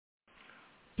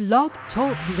Blog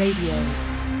Talk Radio.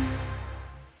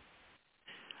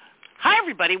 Hi,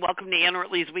 everybody. Welcome to Ann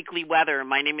Ortelee's Weekly Weather.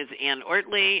 My name is Ann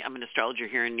Ortelee. I'm an astrologer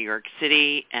here in New York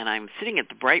City, and I'm sitting at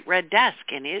the bright red desk,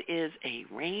 and it is a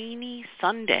rainy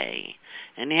Sunday.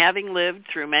 And having lived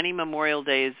through many Memorial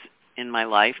Days in my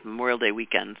life, Memorial Day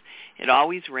weekends, it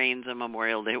always rains on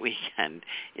Memorial Day weekend.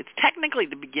 It's technically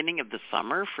the beginning of the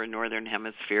summer for Northern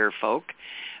Hemisphere folk,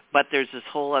 but there's this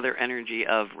whole other energy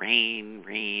of rain,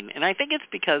 and I think it's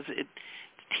because it's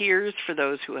tears for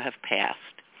those who have passed.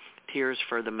 Tears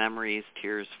for the memories,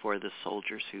 tears for the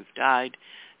soldiers who've died.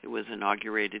 It was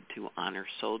inaugurated to honor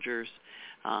soldiers.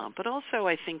 But also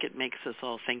I think it makes us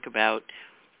all think about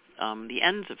the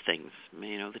ends of things,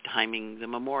 you know, the timing, the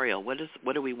memorial. What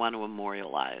do we want to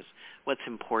memorialize? What's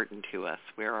important to us?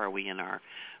 Where are we in our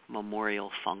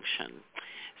memorial function?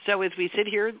 So as we sit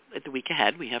here at the week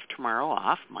ahead, we have tomorrow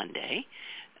off, Monday.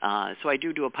 So I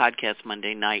do a podcast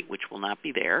Monday night, which will not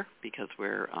be there because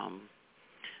we're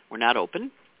not open.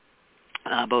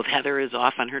 Both Heather is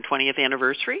off on her 20th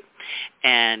anniversary,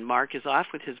 and Mark is off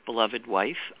with his beloved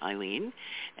wife, Eileen.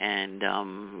 And,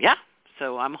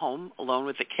 so I'm home alone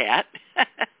with the cat.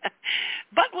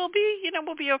 But we'll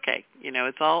be okay. You know,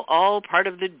 it's all part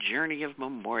of the journey of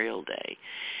Memorial Day.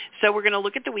 So we're going to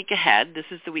look at the week ahead. This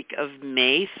is the week of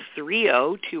May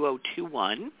 30,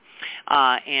 2021.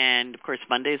 And, of course,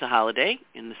 Monday is a holiday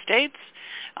in the States.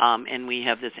 And we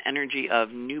have this energy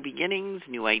of new beginnings,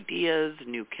 new ideas,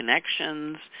 new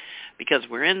connections, because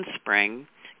we're in spring,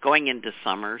 going into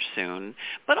summer soon.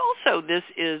 But also this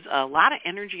is a lot of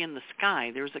energy in the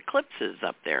sky. There's eclipses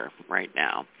up there right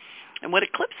now. And what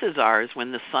eclipses are is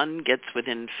when the sun gets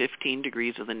within 15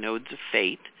 degrees of the nodes of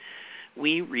fate,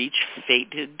 we reach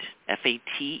fated,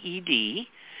 F-A-T-E-D,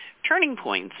 turning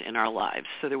points in our lives.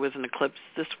 So there was an eclipse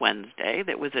this Wednesday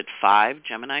that was at 5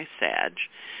 Gemini Sag.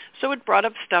 So it brought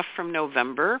up stuff from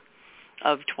November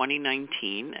of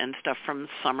 2019 and stuff from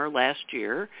summer last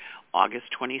year, August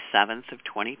 27th of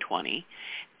 2020.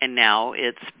 And now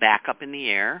it's back up in the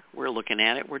air. We're looking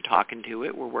at it. We're talking to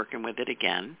it. We're working with it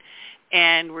again.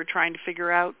 And we're trying to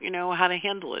figure out, how to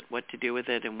handle it, what to do with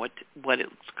it, and what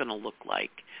it's going to look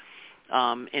like.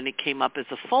 And it came up as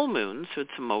a full moon, so it's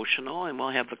emotional, and we'll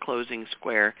have the closing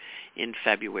square in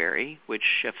February, which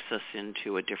shifts us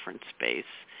into a different space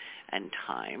and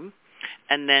time.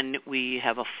 And then we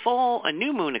have a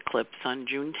new moon eclipse on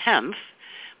June 10th.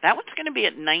 That one's going to be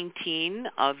at 19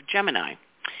 of Gemini.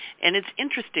 And it's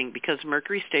interesting because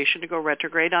Mercury stationed to go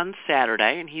retrograde on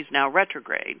Saturday, and he's now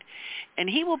retrograde. And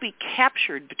he will be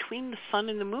captured between the sun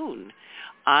and the moon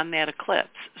on that eclipse.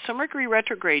 So Mercury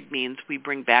retrograde means we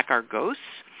bring back our ghosts.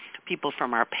 People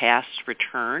from our past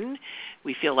return.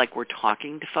 We feel like we're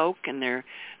talking to folk, and they're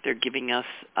giving us,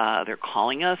 they're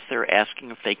calling us, they're asking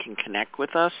if they can connect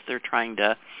with us. They're trying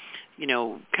to,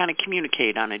 kind of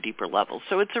communicate on a deeper level.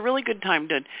 So it's a really good time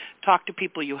to talk to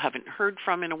people you haven't heard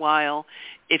from in a while.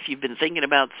 If you've been thinking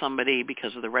about somebody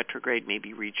because of the retrograde,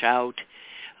 maybe reach out.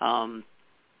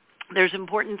 There's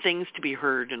important things to be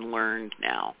heard and learned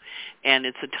now, and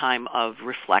it's a time of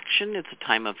reflection. It's a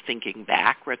time of thinking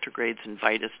back. Retrogrades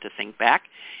invite us to think back.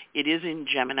 It is in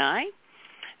Gemini,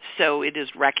 so it is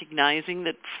recognizing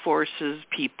that forces,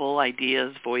 people,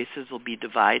 ideas, voices will be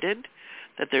divided,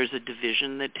 that there's a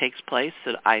division that takes place,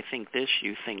 that I think this,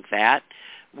 you think that,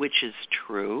 which is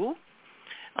true.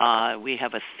 We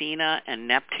have Athena and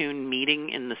Neptune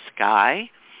meeting in the sky.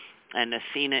 And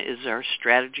Athena is our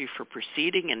strategy for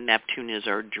proceeding, and Neptune is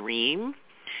our dream,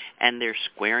 and they're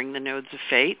squaring the nodes of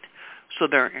fate. So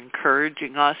they're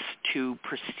encouraging us to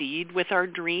proceed with our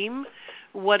dream,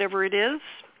 whatever it is,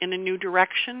 in a new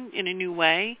direction, in a new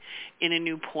way, in a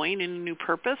new point, in a new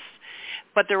purpose.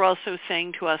 But they're also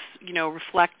saying to us,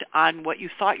 reflect on what you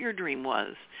thought your dream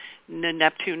was.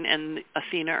 Neptune and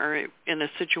Athena are in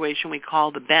a situation we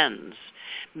call the bends,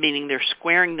 meaning they're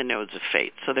squaring the nodes of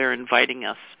fate. So they're inviting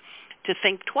us to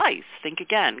think twice, think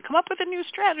again, come up with a new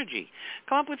strategy,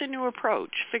 come up with a new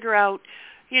approach, figure out,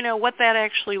 what that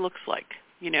actually looks like,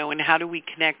 and how do we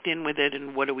connect in with it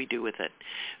and what do we do with it.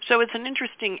 So it's an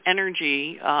interesting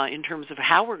energy in terms of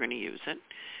how we're going to use it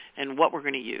and what we're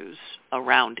going to use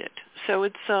around it. So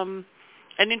it's an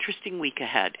interesting week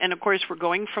ahead. And, of course, we're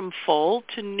going from full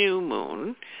to new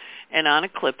moon and on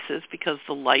eclipses because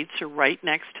the lights are right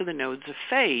next to the nodes of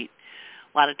fate.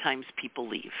 A lot of times people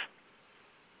leave.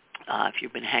 If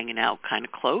you've been hanging out kind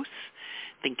of close,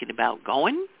 thinking about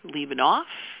going, leaving off,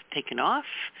 taking off,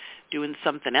 doing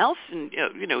something else, and,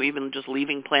 even just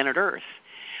leaving planet Earth.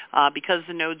 Because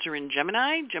the nodes are in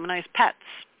Gemini, Gemini's pets.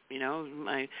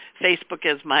 My Facebook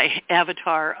is my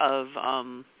avatar of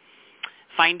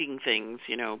finding things,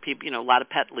 people, a lot of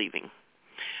pet leaving.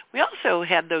 We also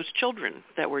had those children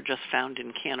that were just found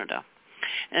in Canada.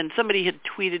 And somebody had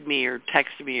tweeted me or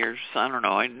texted me, or I don't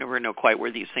know, I never know quite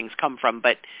where these things come from,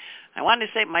 but I want to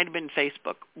say it might have been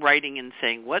Facebook, writing and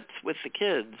saying, what's with the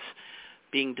kids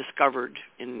being discovered,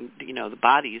 in, the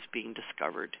bodies being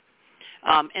discovered.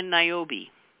 And Niobe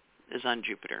is on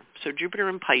Jupiter. So Jupiter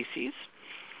in Pisces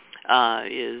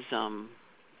is on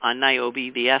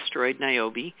Niobe, the asteroid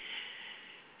Niobe,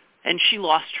 and she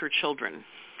lost her children.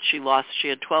 She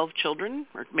had 12 children,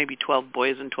 or maybe 12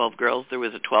 boys and 12 girls. There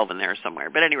was a 12 in there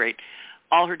somewhere. But at any rate,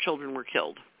 all her children were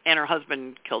killed, and her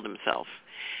husband killed himself.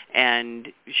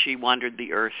 And she wandered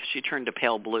the earth. She turned a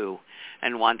pale blue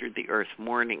and wandered the earth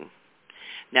mourning.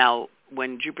 Now,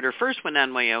 when Jupiter first went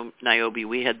on Niobe,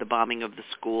 we had the bombing of the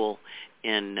school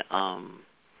in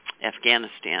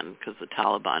Afghanistan, because the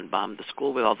Taliban bombed the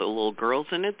school with all the little girls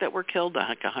in it that were killed.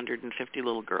 Like 150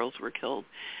 little girls were killed,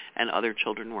 and other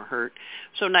children were hurt.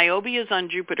 So Niobe is on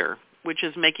Jupiter, which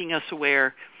is making us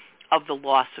aware of the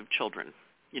loss of children.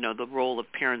 The role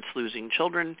of parents losing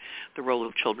children, the role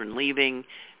of children leaving.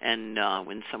 And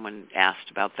when someone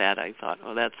asked about that, I thought,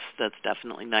 oh, that's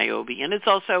definitely Niobe. And it's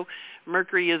also,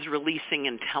 Mercury is releasing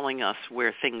and telling us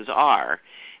where things are.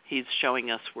 He's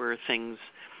showing us where things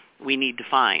we need to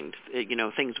find,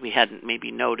 things we hadn't maybe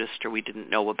noticed or we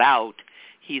didn't know about.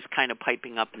 He's kind of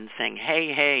piping up and saying,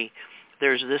 hey,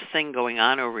 there's this thing going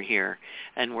on over here.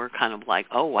 And we're kind of like,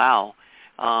 oh, wow,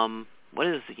 what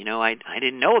is, I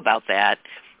didn't know about that.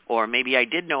 Or maybe I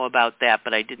did know about that,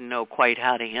 but I didn't know quite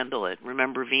how to handle it.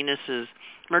 Remember,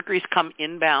 Mercury's come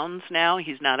in bounds now.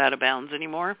 He's not out of bounds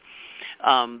anymore.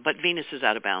 But Venus is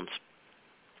out of bounds.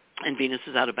 And Venus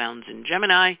is out of bounds in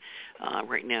Gemini.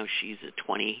 Right now she's at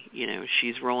 20.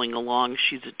 She's rolling along.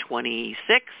 She's at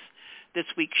 26. This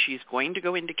week she's going to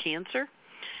go into Cancer.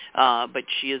 But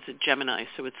she is a Gemini,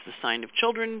 so it's the sign of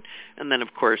children. And then,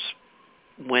 of course,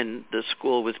 when the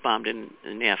school was bombed in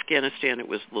Afghanistan, it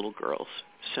was little girls.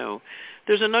 So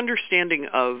there's an understanding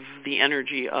of the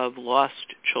energy of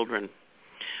lost children.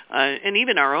 And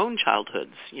even our own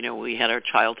childhoods. We had our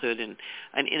childhood and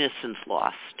an innocence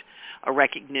lost. A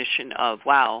recognition of,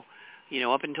 wow,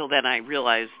 up until then I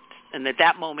realized, and at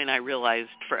that moment I realized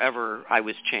forever I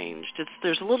was changed.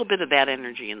 There's a little bit of that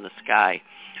energy in the sky.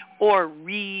 Or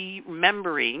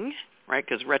remembering, right,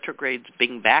 because retrogrades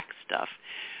bring back stuff,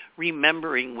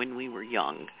 remembering when we were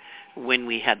young, when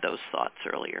we had those thoughts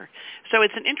earlier. So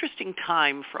it's an interesting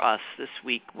time for us this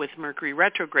week with Mercury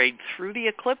retrograde through the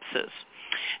eclipses.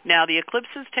 Now, the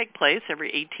eclipses take place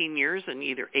every 18 years in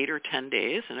either 8 or 10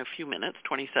 days in a few minutes,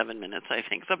 27 minutes, I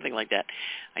think, something like that.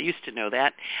 I used to know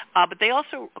that. But they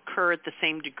also occur at the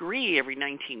same degree every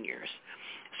 19 years.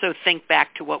 So think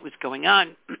back to what was going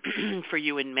on for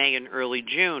you in May and early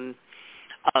June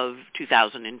of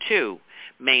 2002,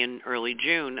 May and early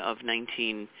June of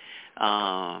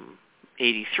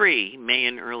 1983, May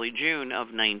and early June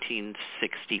of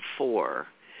 1964.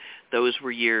 Those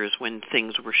were years when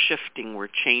things were shifting, were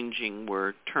changing,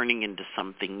 were turning into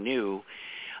something new.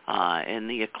 And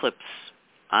the eclipse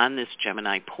on this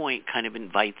Gemini point kind of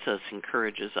invites us,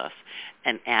 encourages us,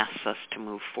 and asks us to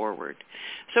move forward.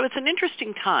 So it's an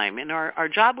interesting time, and our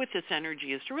job with this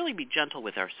energy is to really be gentle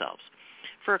with ourselves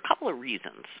for a couple of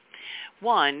reasons.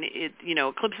 One,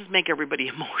 eclipses make everybody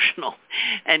emotional.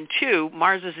 And two,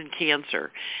 Mars is in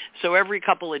Cancer. So every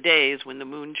couple of days when the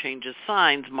moon changes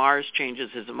signs, Mars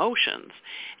changes his emotions.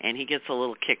 And he gets a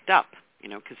little kicked up,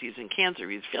 because he's in Cancer.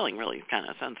 He's feeling really kind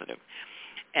of sensitive.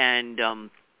 And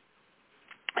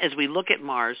as we look at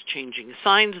Mars changing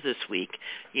signs this week,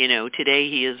 today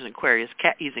he is in Aquarius.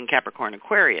 He's in Capricorn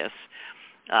Aquarius.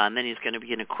 And then he's going to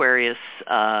be in Aquarius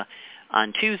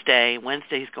on Tuesday.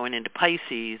 Wednesday he's going into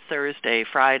Pisces. Thursday,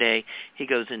 Friday he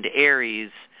goes into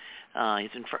Aries.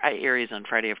 He's in Aries on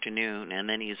Friday afternoon, and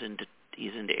then he's into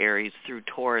Aries through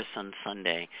Taurus on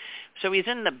Sunday. So he's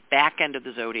in the back end of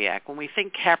the zodiac. When we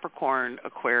think Capricorn,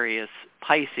 Aquarius,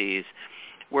 Pisces,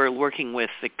 we're working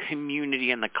with the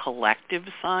community and the collective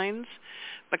signs.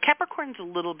 But Capricorn's a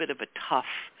little bit of a tough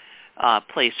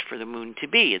place for the moon to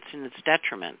be. It's in its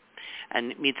detriment. And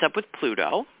it meets up with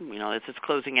Pluto. It's its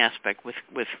closing aspect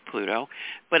with Pluto.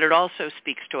 But it also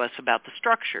speaks to us about the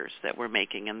structures that we're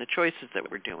making and the choices that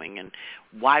we're doing and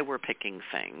why we're picking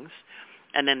things.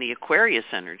 And then the Aquarius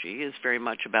energy is very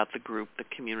much about the group, the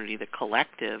community, the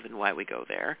collective, and why we go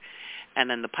there. And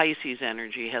then the Pisces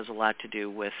energy has a lot to do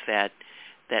with that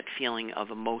feeling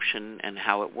of emotion and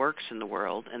how it works in the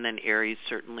world. And then Aries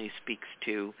certainly speaks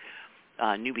to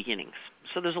new beginnings.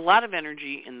 So there's a lot of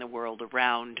energy in the world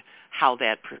around how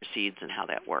that proceeds and how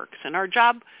that works. And our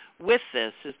job with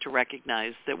this is to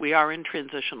recognize that we are in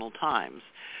transitional times.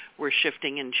 We're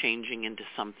shifting and changing into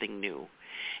something new.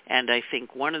 And I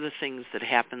think one of the things that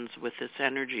happens with this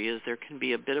energy is there can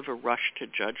be a bit of a rush to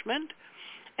judgment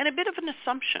and a bit of an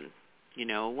assumption.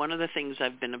 One of the things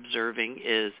I've been observing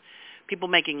is people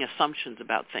making assumptions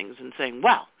about things and saying,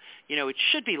 well, it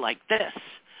should be like this.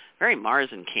 Very Mars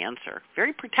in Cancer,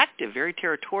 very protective, very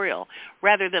territorial,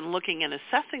 rather than looking and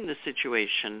assessing the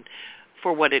situation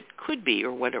for what it could be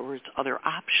or what are its other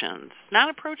options, not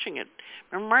approaching it.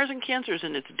 Remember, Mars in Cancer is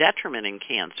in its detriment in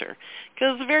Cancer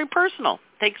because it's very personal,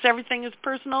 takes everything as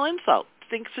personal insult,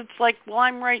 thinks it's like, well,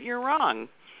 I'm right, you're wrong,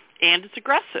 and it's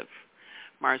aggressive.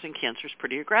 Mars in Cancer is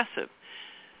pretty aggressive.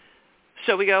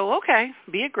 So we go, okay,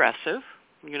 be aggressive.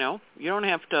 We don't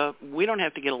have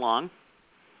to get along.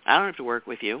 I don't have to work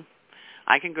with you.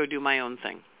 I can go do my own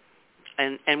thing.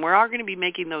 And we're all going to be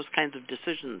making those kinds of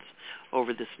decisions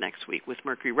over this next week. With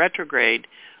Mercury retrograde,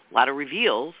 a lot of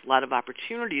reveals, a lot of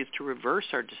opportunities to reverse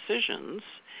our decisions.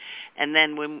 And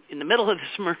then when in the middle of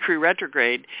this Mercury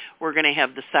retrograde, we're going to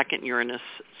have the second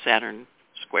Uranus-Saturn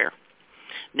square.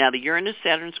 Now, the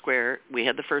Uranus-Saturn square, we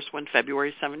had the first one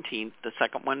February 17th. The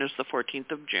second one is the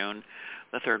 14th of June.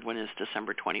 The third one is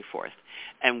December 24th.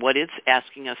 And what it's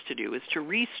asking us to do is to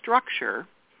restructure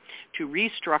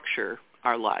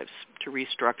our lives, to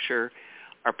restructure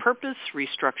our purpose,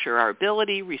 restructure our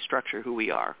ability, restructure who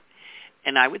we are.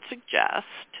 And I would suggest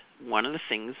one of the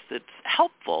things that's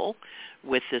helpful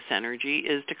with this energy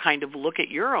is to kind of look at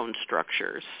your own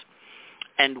structures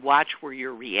and watch where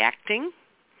you're reacting,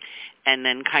 and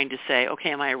then kind of say, okay,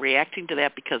 am I reacting to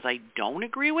that because I don't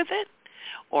agree with it?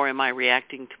 Or am I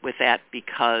reacting with that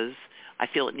because I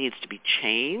feel it needs to be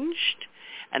changed?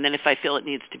 And then if I feel it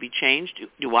needs to be changed,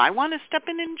 do I want to step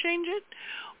in and change it?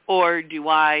 Or do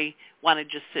I want to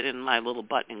just sit in my little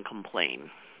butt and complain?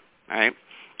 All right?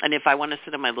 And if I want to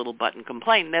sit in my little butt and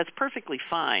complain, that's perfectly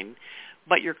fine,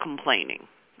 but you're complaining.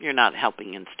 You're not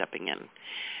helping and stepping in.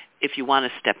 If you want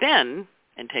to step in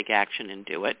and take action and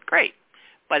do it, great.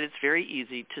 But it's very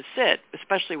easy to sit,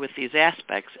 especially with these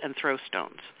aspects, and throw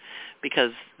stones,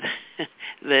 because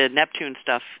the Neptune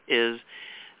stuff is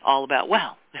all about,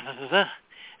 well,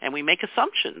 and we make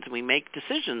assumptions, and we make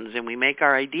decisions, and we make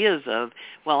our ideas of,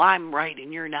 well, I'm right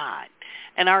and you're not.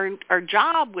 And our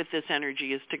job with this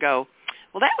energy is to go,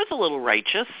 well, that was a little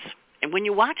righteous. And when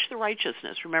you watch the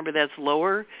righteousness, remember that's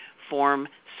lower form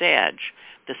Sag.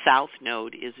 The south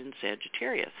node is in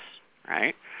Sagittarius,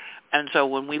 right? And so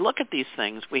when we look at these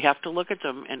things, we have to look at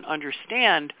them and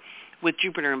understand with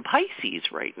Jupiter in Pisces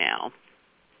right now,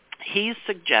 he's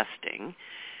suggesting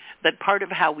that part of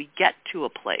how we get to a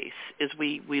place is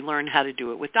we learn how to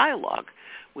do it with dialogue.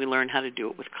 We learn how to do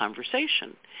it with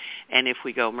conversation. And if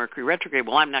we go Mercury retrograde,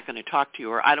 well, I'm not going to talk to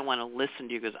you, or I don't want to listen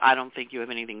to you because I don't think you have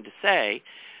anything to say,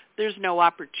 there's no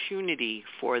opportunity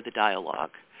for the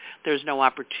dialogue. There's no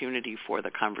opportunity for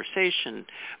the conversation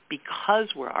because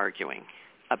we're arguing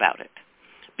about it,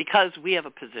 because we have a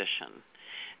position.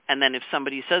 And then if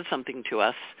somebody says something to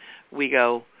us, we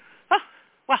go, oh,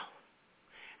 well.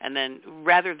 And then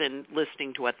rather than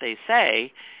listening to what they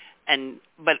say,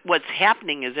 but what's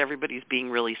happening is everybody's being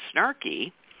really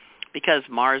snarky because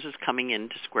Mars is coming in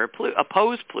to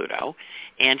oppose Pluto,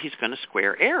 and he's going to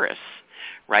square Eris,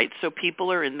 right? So people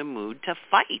are in the mood to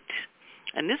fight.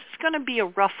 And this is going to be a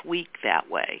rough week that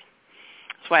way.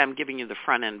 That's why I'm giving you the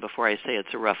front end before I say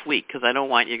it's a rough week, because I don't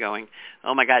want you going,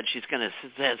 oh, my God, she's going to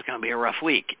say it's going to be a rough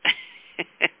week.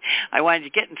 I wanted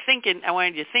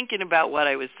you thinking about what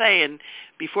I was saying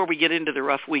before we get into the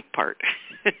rough week part,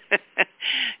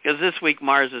 because this week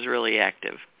Mars is really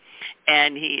active.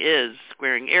 And he is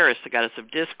squaring Eris, the goddess of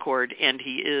discord, and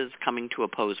he is coming to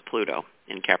oppose Pluto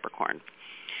in Capricorn.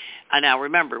 And now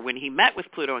remember, when he met with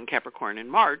Pluto in Capricorn in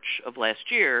March of last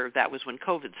year, that was when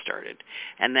COVID started.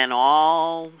 And then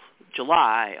all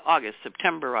July, August,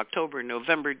 September, October,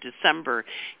 November, December,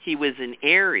 he was in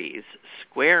Aries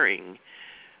squaring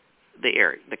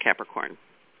the Capricorn.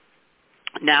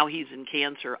 Now he's in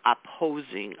Cancer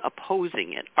opposing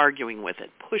it, arguing with it,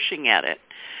 pushing at it,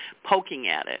 poking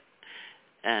at it.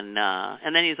 And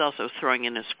then he's also throwing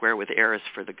in a square with Eris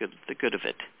for the good of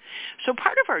it. So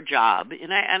part of our job,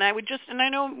 and I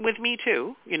know with me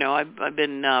too, I've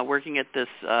been working at this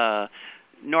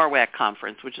NORWAC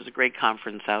conference, which is a great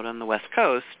conference out on the West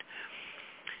Coast.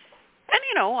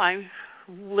 And I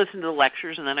listen to the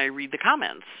lectures and then I read the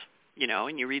comments,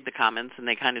 and you read the comments and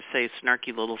they kind of say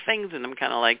snarky little things, and I'm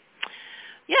kind of like,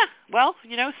 yeah, well,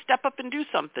 step up and do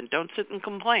something. Don't sit and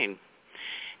complain.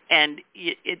 And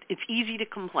it's easy to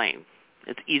complain.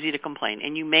 It's easy to complain.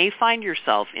 And you may find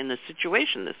yourself in the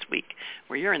situation this week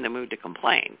where you're in the mood to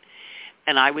complain.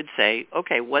 And I would say,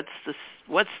 okay, what's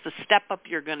the step up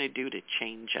you're going to do to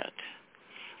change it?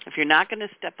 If you're not going to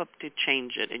step up to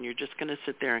change it and you're just going to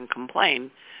sit there and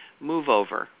complain, move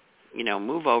over.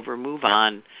 Move over, move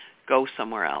on, go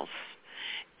somewhere else.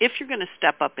 If you're going to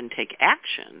step up and take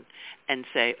action and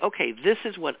say, okay, this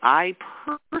is what I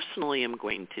personally am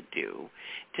going to do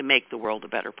to make the world a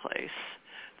better place,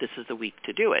 this is the week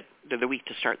to do it. They're the week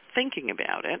to start thinking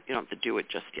about it. You don't have to do it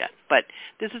just yet. But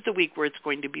this is the week where it's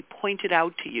going to be pointed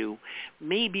out to you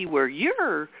maybe where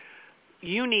you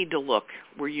need to look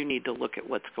at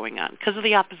what's going on because of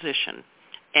the opposition.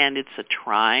 And it's a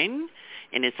trine,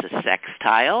 and it's a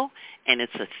sextile, and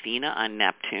it's Athena on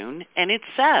Neptune, and it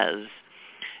says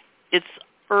it's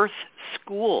Earth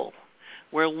school.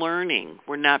 We're learning.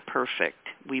 We're not perfect.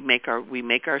 We make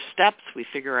our steps. We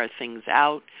figure our things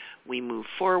out. We move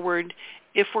forward.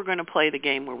 If we're going to play the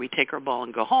game where we take our ball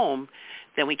and go home,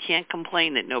 then we can't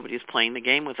complain that nobody's playing the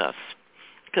game with us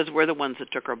because we're the ones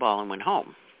that took our ball and went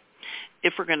home.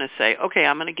 If we're going to say, okay,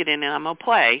 I'm going to get in and I'm going to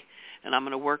play, and I'm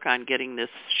going to work on getting this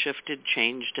shifted,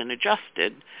 changed, and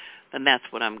adjusted, then that's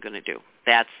what I'm going to do.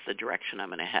 That's the direction I'm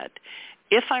going to head.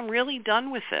 If I'm really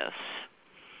done with this,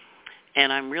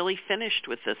 and I'm really finished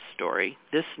with this story,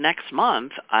 this next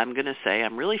month, I'm going to say,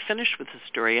 I'm really finished with this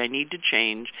story. I need to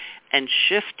change and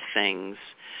shift things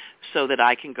so that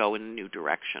I can go in a new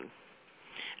direction.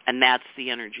 And that's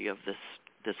the energy of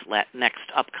this next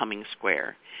upcoming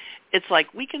square. It's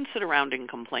like we can sit around and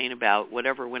complain about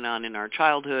whatever went on in our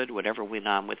childhood, whatever went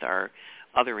on with our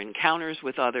other encounters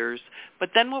with others,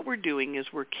 but then what we're doing is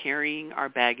we're carrying our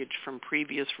baggage from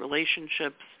previous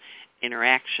relationships,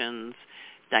 interactions,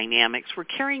 dynamics. We're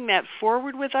carrying that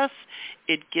forward with us.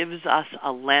 It gives us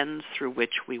a lens through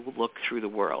which we look through the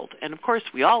world. And, of course,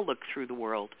 we all look through the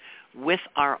world with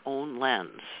our own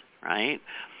lens, right?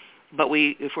 But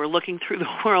if we're looking through the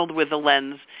world with a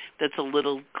lens that's a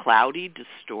little cloudy,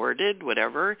 distorted,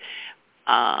 whatever,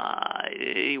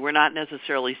 we're not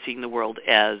necessarily seeing the world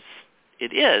as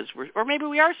it is. Or maybe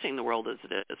we are seeing the world as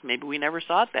it is. Maybe we never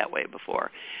saw it that way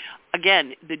before.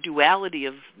 Again, the duality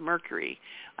of Mercury.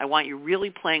 I want you really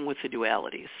playing with the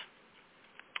dualities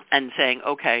and saying,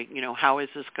 okay, how is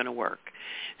this going to work?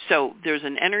 So there's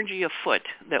an energy afoot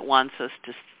that wants us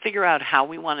to figure out how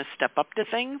we want to step up to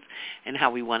things and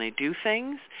how we want to do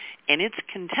things. And it's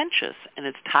contentious, and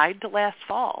it's tied to last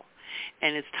fall,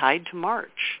 and it's tied to March.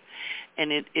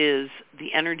 And it is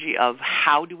the energy of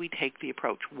how do we take the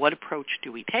approach? What approach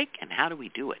do we take, and how do we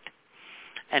do it?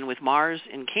 And with Mars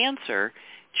in Cancer,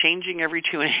 changing every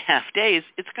 2.5 days,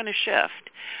 it's going to shift.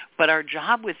 But our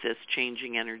job with this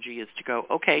changing energy is to go,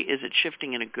 okay, is it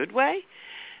shifting in a good way?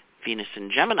 Venus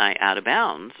in Gemini out of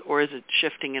bounds, or is it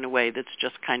shifting in a way that's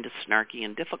just kind of snarky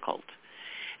and difficult?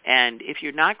 And if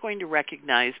you're not going to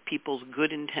recognize people's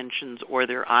good intentions or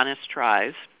their honest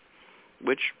tries,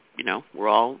 which,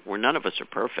 we're none of us are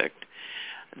perfect,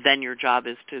 then your job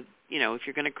is to, if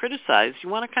you're going to criticize, you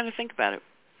want to kind of think about it.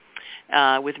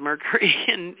 With Mercury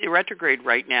in retrograde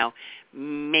right now,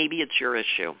 maybe it's your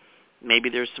issue. Maybe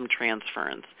there's some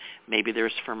transference. Maybe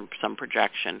there's some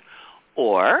projection.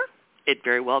 Or it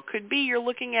very well could be you're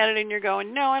looking at it and you're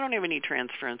going, no, I don't have any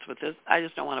transference with this. I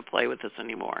just don't want to play with this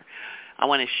anymore. I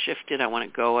want to shift it. I want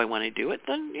to go. I want to do it.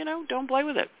 Then, don't play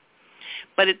with it.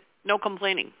 But no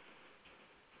complaining.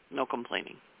 No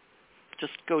complaining.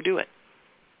 Just go do it.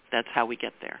 That's how we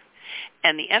get there.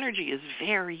 And the energy is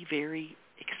very, very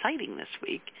exciting this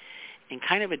week in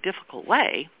kind of a difficult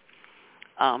way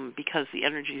because the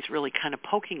energy is really kind of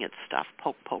poking at stuff.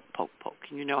 Poke, poke, poke, poke.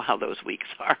 And you know how those weeks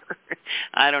are.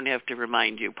 I don't have to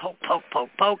remind you. Poke, poke,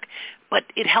 poke, poke. But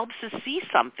it helps us see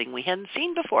something we hadn't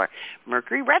seen before.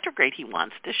 Mercury retrograde, he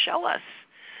wants to show us.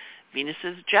 Venus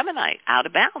is Gemini, out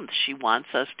of bounds. She wants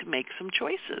us to make some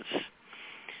choices,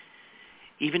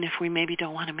 even if we maybe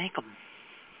don't want to make them.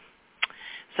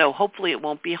 So hopefully it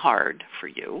won't be hard for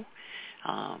you.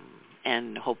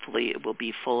 And hopefully it will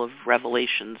be full of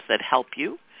revelations that help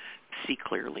you see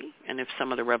clearly. And if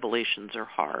some of the revelations are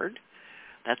hard,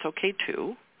 that's okay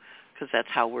too, because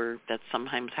that's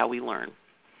sometimes how we learn.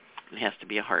 It has to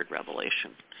be a hard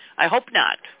revelation. I hope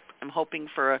not. I'm hoping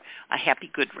for a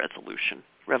happy, good revelation.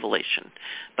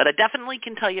 But I definitely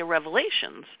can tell you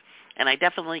revelations, and I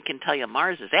definitely can tell you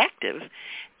Mars is active,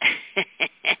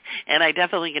 and I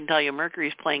definitely can tell you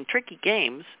Mercury's playing tricky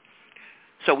games.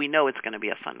 So we know it's going to be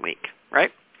a fun week,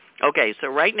 right? Okay, so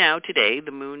right now, today,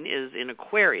 the moon is in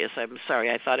Aquarius. I'm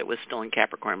sorry, I thought it was still in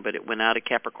Capricorn, but it went out of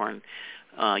Capricorn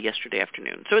yesterday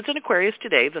afternoon. So it's in Aquarius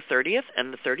today, the 30th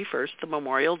and the 31st, the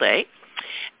Memorial Day.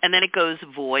 And then it goes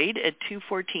void at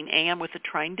 2:14 a.m. with a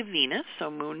trine to Venus.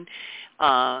 So moon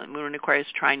in Aquarius,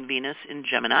 trine Venus in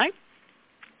Gemini.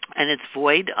 And it's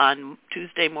void on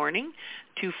Tuesday morning,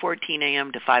 2:14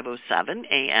 a.m. to 5:07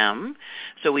 a.m.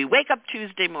 So we wake up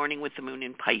Tuesday morning with the moon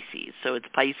in Pisces. So it's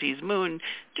Pisces moon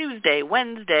Tuesday,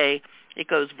 Wednesday. It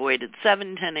goes void at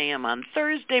 7:10 a.m. on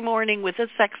Thursday morning with a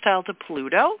sextile to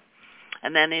Pluto.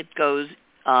 And then it goes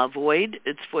void.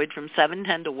 It's void from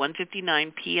 7:10 to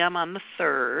 1:59 p.m. on the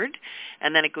 3rd.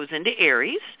 And then it goes into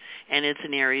Aries. And it's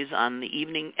in Aries on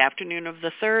the afternoon of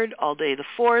the 3rd, all day the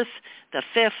 4th. The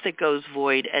 5th, it goes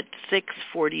void at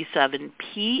 6:47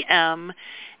 p.m.,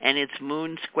 and it's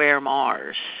moon square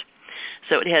Mars.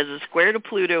 So it has a square to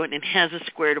Pluto, and it has a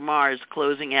square to Mars,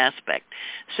 closing aspect.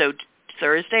 So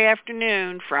Thursday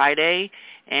afternoon, Friday,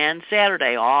 and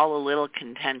Saturday, all a little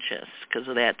contentious because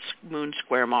of that moon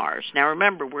square Mars. Now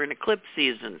remember, we're in eclipse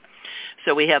season,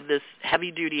 so we have this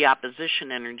heavy-duty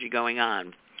opposition energy going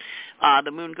on.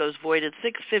 The moon goes void at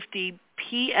 6:50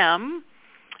 p.m.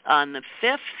 on the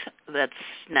 5th. That's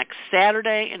next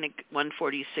Saturday, and at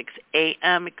 1:46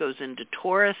 a.m. it goes into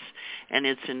Taurus, and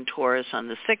it's in Taurus on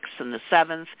the 6th and the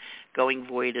 7th, going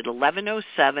void at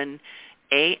 11:07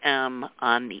 a.m.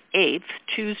 on the 8th,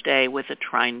 Tuesday, with a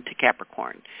trine to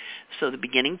Capricorn. So the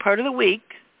beginning part of the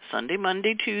week, Sunday,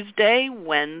 Monday, Tuesday,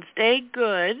 Wednesday,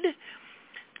 good.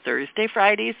 Thursday,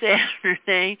 Friday,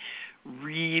 Saturday,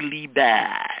 really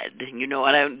bad. You know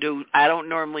what I don't do? I don't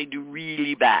normally do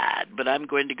really bad, but I'm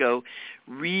going to go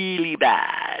really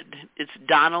bad. It's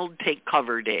Donald take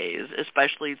cover days,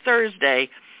 especially Thursday.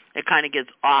 It kind of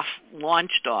gets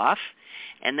launched off,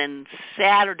 and then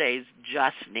Saturday's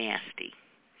just nasty.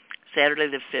 Saturday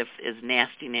the 5th is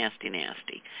nasty, nasty,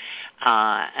 nasty.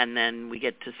 And then we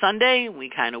get to Sunday, we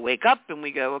kind of wake up and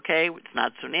we go, okay, it's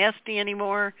not so nasty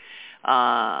anymore.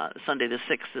 Sunday the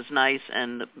 6th is nice,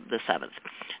 and the 7th.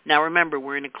 Now remember,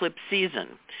 we're in eclipse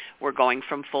season. We're going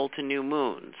from full to new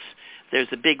moons. There's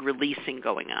a big releasing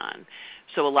going on.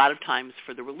 So a lot of times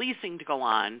for the releasing to go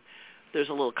on, there's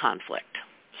a little conflict.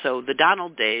 So the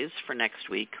Donald days for next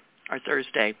week are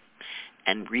Thursday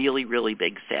and really, really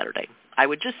big Saturday. I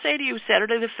would just say to you,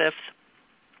 Saturday the 5th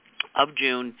of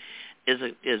June is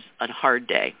a hard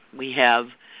day. We have,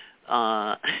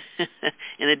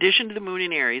 in addition to the moon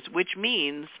in Aries, which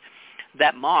means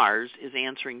that Mars is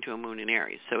answering to a moon in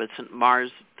Aries. So it's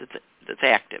Mars that's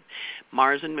active.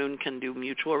 Mars and moon can do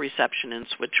mutual reception and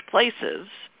switch places.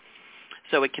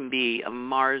 So it can be a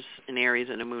Mars in Aries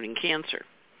and a moon in Cancer.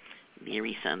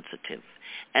 Very sensitive.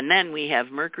 And then we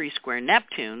have Mercury square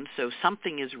Neptune, so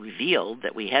something is revealed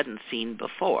that we hadn't seen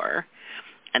before.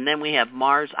 And then we have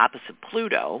Mars opposite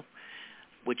Pluto,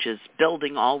 which is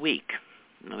building all week.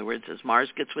 In other words, as Mars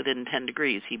gets within 10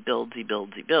 degrees, he builds, he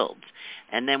builds, he builds.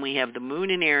 And then we have the moon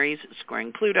in Aries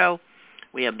squaring Pluto.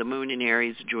 We have the moon in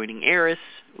Aries joining Eris.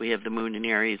 We have the moon in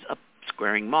Aries up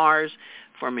squaring Mars,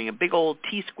 forming a big old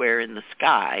T-square in the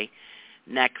sky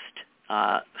next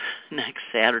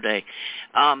Saturday.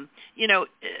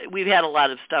 We've had a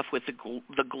lot of stuff with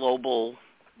the global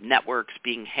networks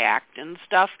being hacked and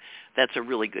stuff. That's a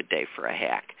really good day for a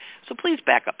hack. So please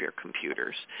back up your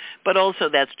computers. But also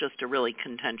that's just a really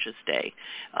contentious day.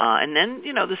 And then,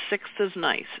 the 6th is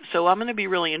nice. So I'm going to be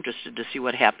really interested to see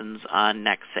what happens on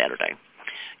next Saturday,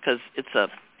 because it's a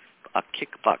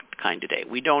kick-butt kind of day.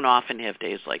 We don't often have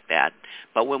days like that,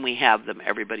 but when we have them,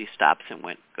 everybody stops and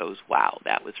goes, wow,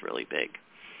 that was really big.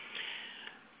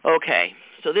 Okay,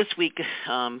 so this week,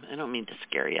 I don't mean to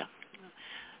scare you,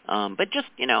 but just,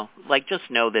 just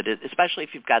know that, especially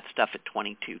if you've got stuff at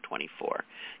 22, 24,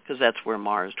 because that's where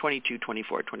Mars, 22,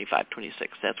 24, 25,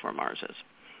 26, that's where Mars is.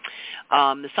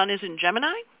 The sun is in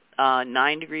Gemini,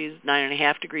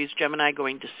 9.5 degrees Gemini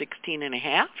going to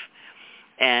 16.5.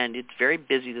 And it's very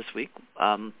busy this week.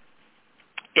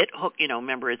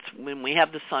 Remember, it's when we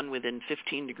have the sun within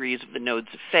 15 degrees of the nodes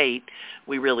of fate,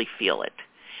 we really feel it.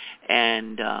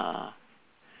 And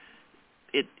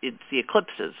it's the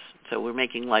eclipses, so we're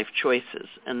making life choices.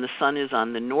 And the sun is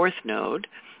on the north node,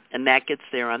 and that gets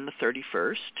there on the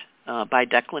 31st by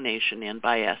declination and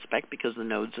by aspect, because the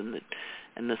nodes and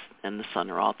the sun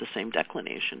are all at the same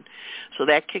declination. So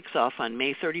that kicks off on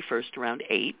May 31st around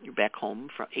 8. You're back home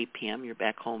from 8 p.m. You're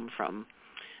back home from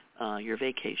your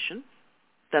vacation.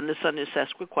 Then the sun is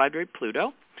sesquiquadrate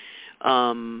Pluto,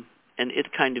 and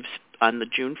it kind of on the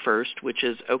June 1st, which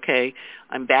is, okay,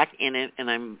 I'm back in it,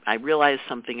 and I realize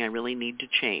something I really need to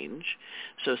change.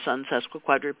 So sun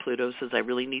sesquiquadrate Pluto says I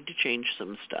really need to change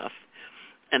some stuff.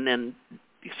 And then,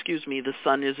 the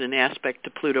sun is in aspect to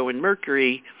Pluto and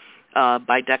Mercury,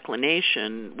 by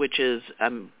declination, which is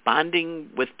I'm bonding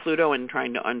with Pluto and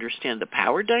trying to understand the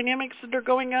power dynamics that are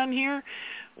going on here.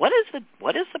 What is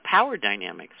the power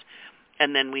dynamics?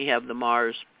 And then we have the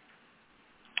Mars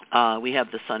we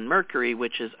have the Sun Mercury,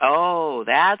 which is, oh,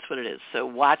 that's what it is. So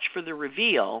watch for the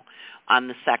reveal on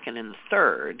the 2nd and the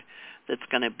 3rd. That's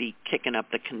going to be kicking up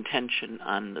the contention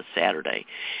on the Saturday.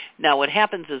 Now, what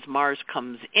happens is Mars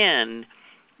comes in,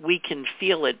 we can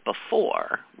feel it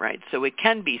before, right? So it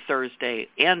can be Thursday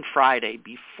and Friday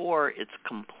before it's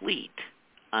complete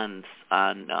on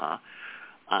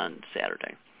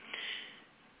Saturday.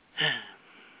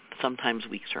 Sometimes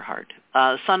weeks are hard.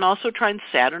 Sun also trines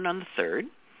Saturn on the 3rd.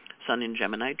 Sun in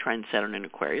Gemini trines Saturn in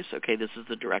Aquarius. Okay, this is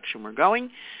the direction we're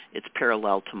going. It's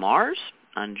parallel to Mars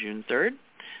on June 3rd.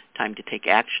 Time to take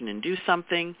action and do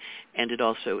something. And it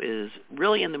also is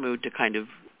really in the mood to kind of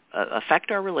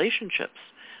affect our relationships.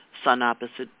 Sun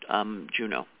opposite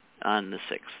Juno on the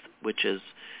 6th, which is,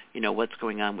 what's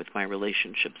going on with my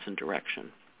relationships and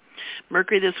direction.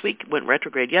 Mercury this week went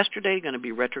retrograde yesterday, going to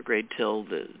be retrograde till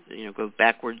goes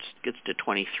backwards, gets to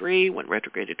 23, went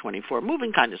retrograde to 24,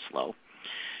 moving kind of slow.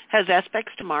 Has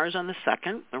aspects to Mars on the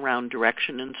 2nd around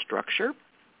direction and structure.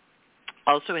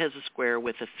 Also has a square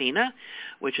with Athena,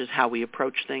 which is how we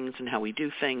approach things and how we do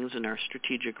things and our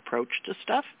strategic approach to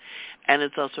stuff. And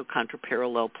it's also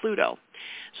contra-parallel Pluto.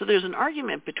 So there's an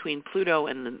argument between Pluto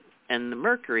and the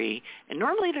Mercury, and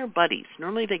normally they're buddies.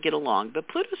 Normally they get along. But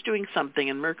Pluto's doing something,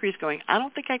 and Mercury's going, I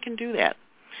don't think I can do that.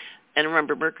 And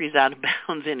remember, Mercury's out of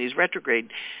bounds and he's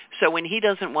retrograde. So when he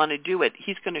doesn't want to do it,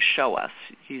 he's going to show us.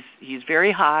 He's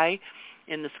very high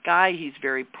in the sky. He's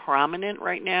very prominent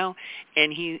right now,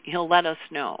 and he'll let us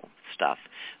know stuff.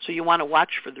 So you want to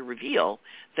watch for the reveal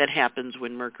that happens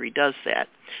when Mercury does that.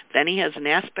 Then he has an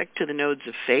aspect to the nodes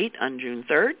of fate on June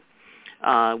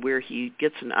 3rd, where he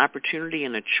gets an opportunity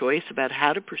and a choice about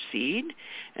how to proceed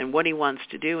and what he wants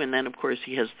to do. And then, of course,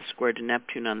 he has the square to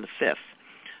Neptune on the 5th.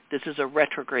 This is a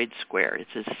retrograde square.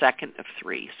 It's his 2nd of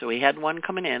 3. So he had one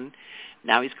coming in.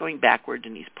 Now he's going backward,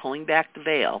 and he's pulling back the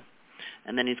veil.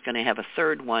 And then he's going to have a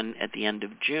 3rd one at the end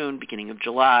of June, beginning of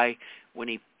July, when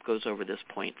he goes over this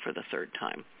point for the 3rd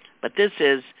time. But this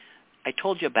is, I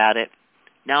told you about it.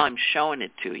 Now I'm showing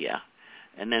it to you.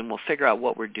 And then we'll figure out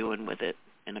what we're doing with it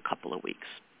in a couple of weeks.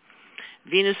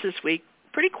 Venus this week,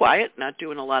 pretty quiet, not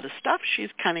doing a lot of stuff. She's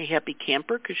kind of happy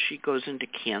camper because she goes into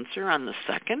Cancer on the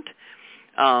 2nd.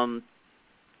 And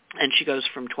she goes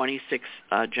from 26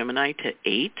 Gemini to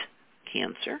 8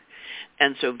 Cancer.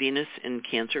 And so Venus in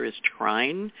Cancer is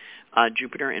trine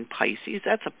Jupiter in Pisces.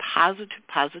 That's a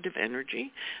positive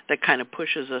energy that kind of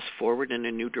pushes us forward in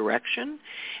a new direction.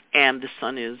 And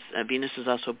the Venus is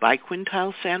also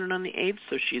biquintile Saturn on the 8th,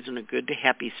 so she's in a good to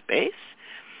happy space.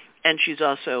 And she's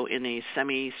also in a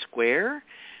semi-square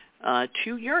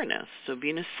to Uranus. So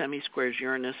Venus semi-squares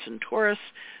Uranus and Taurus,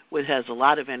 which has a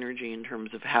lot of energy in terms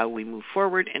of how we move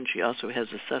forward, and she also has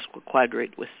a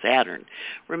sesquiquadrate with Saturn.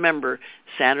 Remember,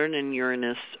 Saturn and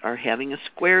Uranus are having a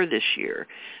square this year.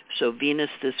 So Venus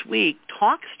this week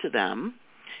talks to them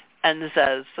and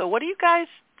says, so what are you guys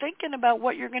thinking about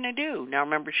what you're going to do? Now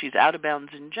remember, she's out of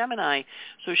bounds in Gemini,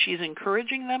 so she's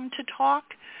encouraging them to talk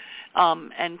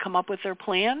and come up with their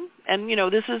plan. And,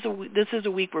 this is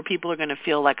a week where people are going to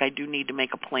feel like I do need to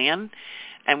make a plan,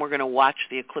 and we're going to watch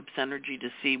the eclipse energy to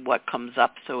see what comes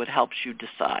up so it helps you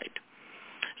decide.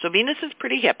 So Venus is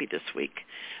pretty happy this week,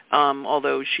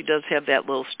 although she does have that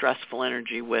little stressful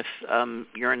energy with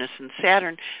Uranus and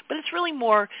Saturn. But it's really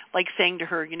more like saying to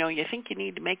her, you think you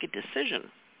need to make a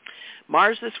decision.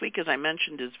 Mars this week, as I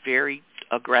mentioned, is very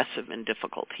aggressive and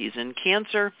difficult. He's in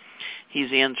Cancer.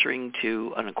 He's answering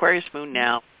to an Aquarius moon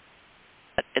now.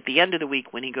 At the end of the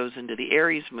week, when he goes into the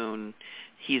Aries moon,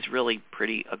 he's really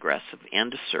pretty aggressive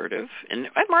and assertive. And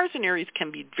Mars in Aries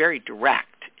can be very direct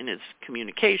in his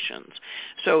communications.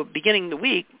 So beginning the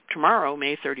week, tomorrow,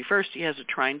 May 31st, he has a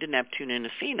trine to Neptune and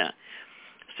Athena.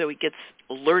 So he gets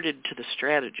alerted to the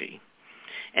strategy.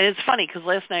 And it's funny because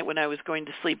last night when I was going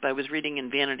to sleep, I was reading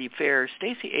in Vanity Fair.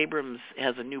 Stacey Abrams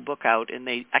has a new book out, and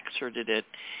they excerpted it.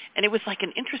 And it was like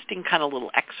an interesting kind of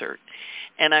little excerpt.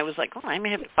 And I was like, I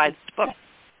may have to buy this book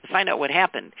to find out what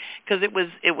happened. Because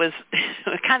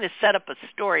it kind of set up a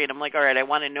story. And I'm like, all right, I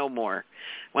want to know more.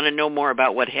 I want to know more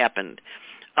about what happened.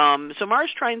 So Mars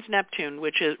trines Neptune,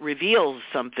 which reveals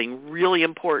something really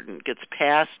important, gets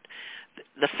past,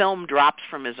 the film drops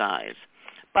from his eyes.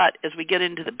 But as we get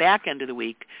into the back end of the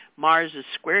week, Mars is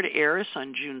square to Eris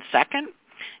on June 2nd.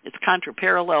 It's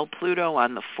contra-parallel Pluto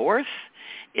on the 4th.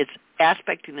 It's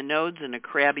aspecting the nodes in a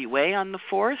crabby way on the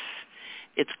 4th.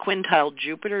 It's quintile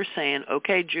Jupiter saying,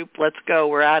 okay, Jupe, let's go.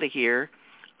 We're out of here.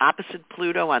 Opposite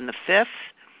Pluto on the 5th.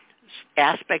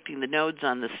 Aspecting the nodes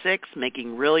on the 6th,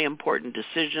 making really important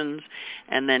decisions.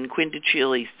 And then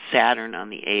quintuplely Saturn on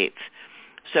the 8th.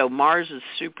 So Mars is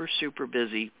super, super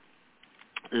busy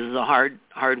This is a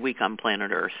hard week on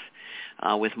planet Earth,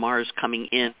 with Mars coming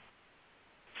in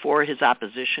for his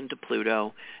opposition to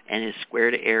Pluto and his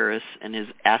square to Eris and his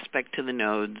aspect to the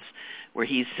nodes, where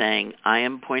he's saying, I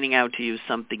am pointing out to you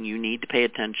something you need to pay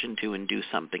attention to and do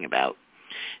something about.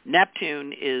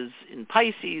 Neptune is in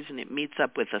Pisces, and it meets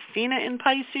up with Athena in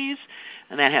Pisces,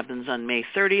 and that happens on May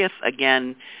 30th.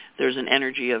 Again, there's an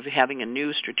energy of having a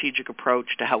new strategic approach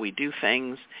to how we do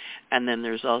things, and then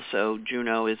there's also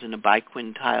Juno is in a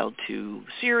biquintile to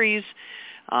Ceres,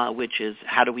 which is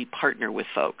how do we partner with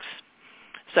folks.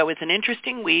 So it's an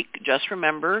interesting week. Just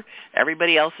remember,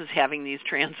 everybody else is having these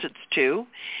transits too.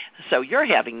 So you're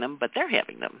having them, but they're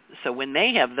having them. So when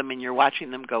they have them and you're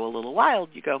watching them go a little wild,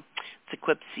 you go, it's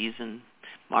eclipse season.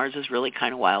 Mars is really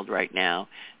kind of wild right now.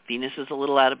 Venus is a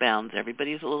little out of bounds.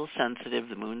 Everybody's a little sensitive.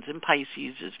 The moon's in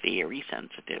Pisces is very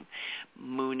sensitive.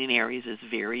 Moon in Aries is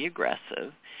very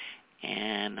aggressive.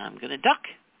 And I'm going to duck.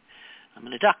 I'm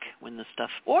going to duck when this stuff,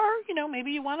 or,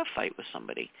 maybe you want to fight with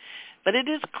somebody. But it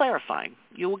is clarifying.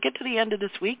 You will get to the end of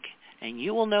this week, and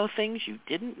you will know things you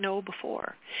didn't know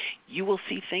before. You will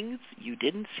see things you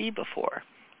didn't see before.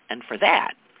 And for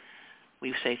that,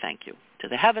 we say thank you to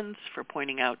the heavens for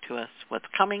pointing out to us what's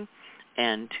coming,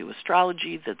 and to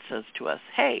astrology that says to us,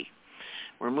 hey,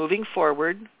 we're moving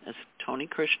forward. As Tony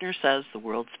Krishner says, the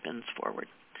world spins forward.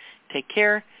 Take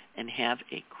care and have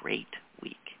a great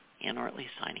week. Ann Ortelee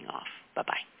signing off.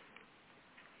 Bye-bye.